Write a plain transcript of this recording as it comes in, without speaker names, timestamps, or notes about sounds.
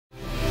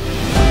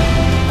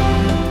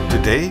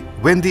Today,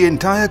 when the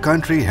entire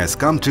country has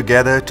come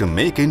together to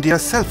make India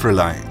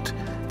self-reliant,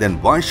 then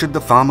why should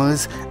the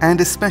farmers and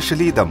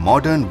especially the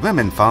modern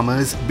women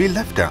farmers be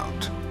left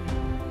out?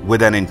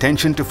 With an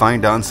intention to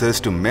find answers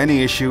to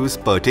many issues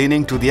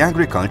pertaining to the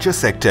agriculture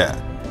sector,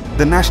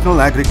 the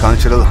National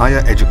Agricultural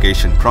Higher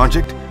Education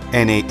Project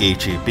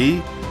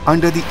 (NAHEP)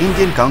 under the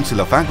Indian Council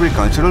of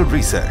Agricultural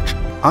Research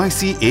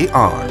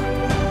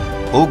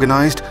 (ICAR)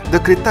 organized the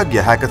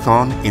Kritagya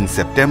Hackathon in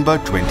September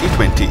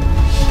 2020.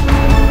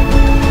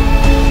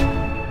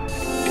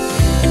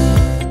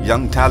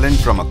 Young talent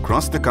from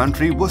across the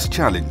country was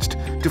challenged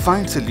to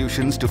find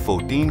solutions to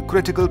 14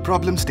 critical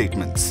problem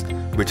statements,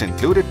 which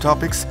included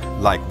topics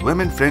like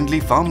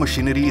women-friendly farm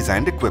machineries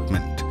and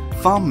equipment,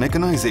 farm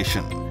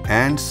mechanization,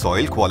 and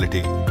soil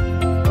quality.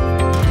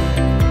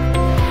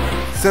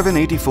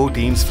 784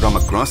 teams from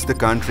across the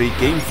country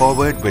came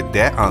forward with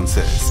their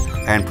answers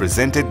and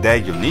presented their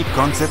unique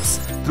concepts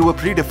through a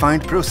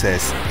predefined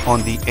process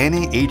on the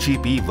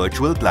NAHEP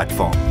virtual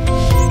platform.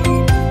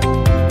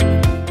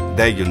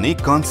 Their unique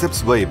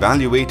concepts were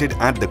evaluated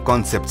at the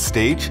concept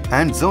stage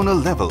and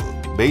zonal level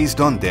based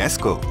on their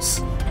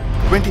scores.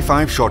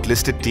 25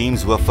 shortlisted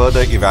teams were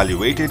further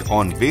evaluated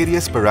on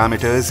various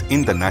parameters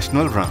in the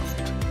national round.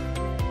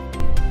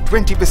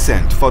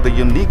 20% for the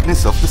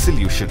uniqueness of the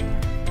solution,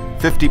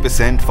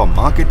 50% for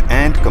market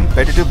and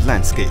competitive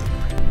landscape,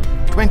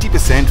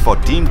 20% for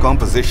team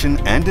composition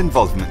and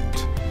involvement,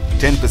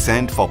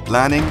 10% for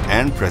planning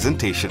and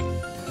presentation.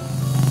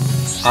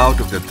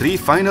 Out of the 3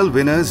 final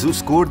winners who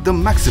scored the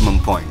maximum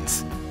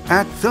points,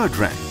 at third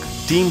rank,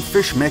 Team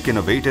Fish Mech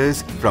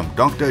Innovators from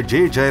Dr.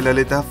 J.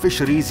 Jayalalita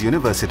Fisheries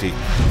University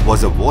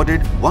was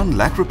awarded 1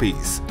 lakh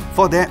rupees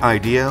for their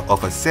idea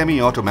of a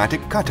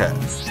semi-automatic cutter,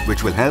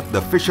 which will help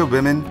the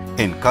fisherwomen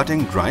in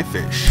cutting dry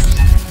fish.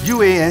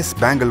 UAS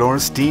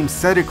Bangalore's Team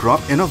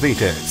Sericrop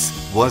Innovators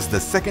was the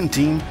second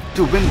team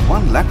to win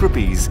 1 lakh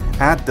rupees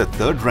at the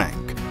third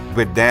rank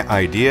with their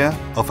idea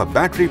of a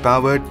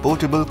battery-powered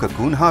portable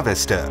cocoon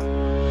harvester.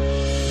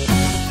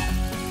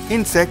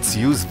 Insects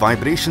use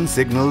vibration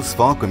signals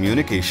for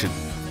communication.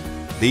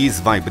 These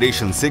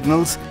vibration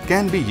signals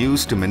can be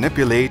used to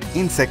manipulate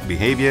insect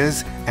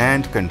behaviors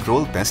and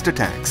control pest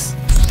attacks.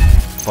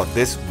 For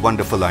this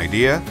wonderful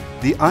idea,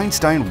 the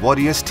Einstein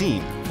Warriors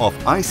team of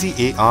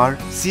ICAR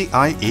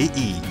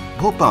CIAE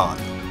Bhopal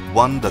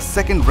won the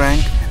second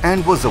rank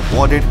and was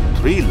awarded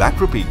 3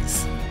 lakh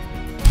rupees.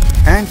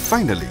 And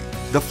finally,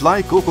 the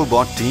Fly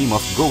CocoBot team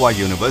of Goa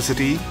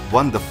University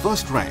won the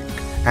first rank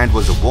and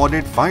was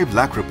awarded 5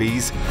 lakh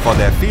rupees for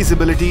their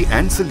feasibility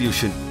and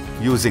solution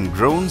using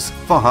drones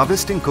for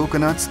harvesting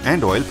coconuts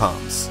and oil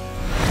palms.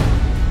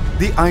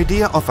 The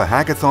idea of a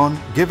hackathon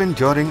given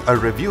during a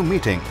review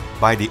meeting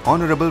by the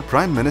Honorable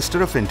Prime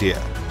Minister of India,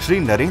 Shri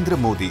Narendra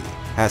Modi,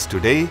 has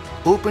today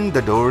opened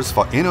the doors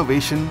for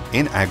innovation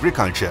in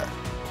agriculture.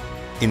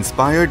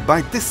 Inspired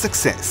by this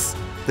success,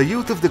 the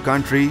youth of the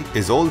country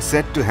is all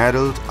set to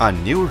herald a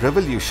new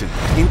revolution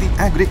in the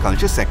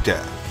agriculture sector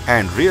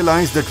and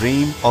realize the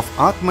dream of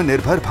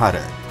Atmanirbhar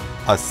Bharat,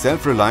 a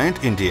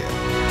self-reliant India.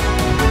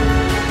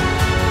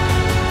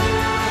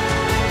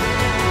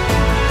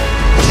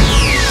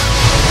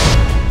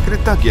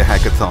 Kritagya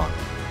Hackathon,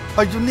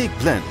 a unique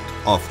blend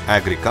of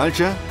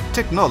agriculture,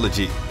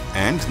 technology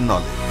and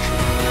knowledge.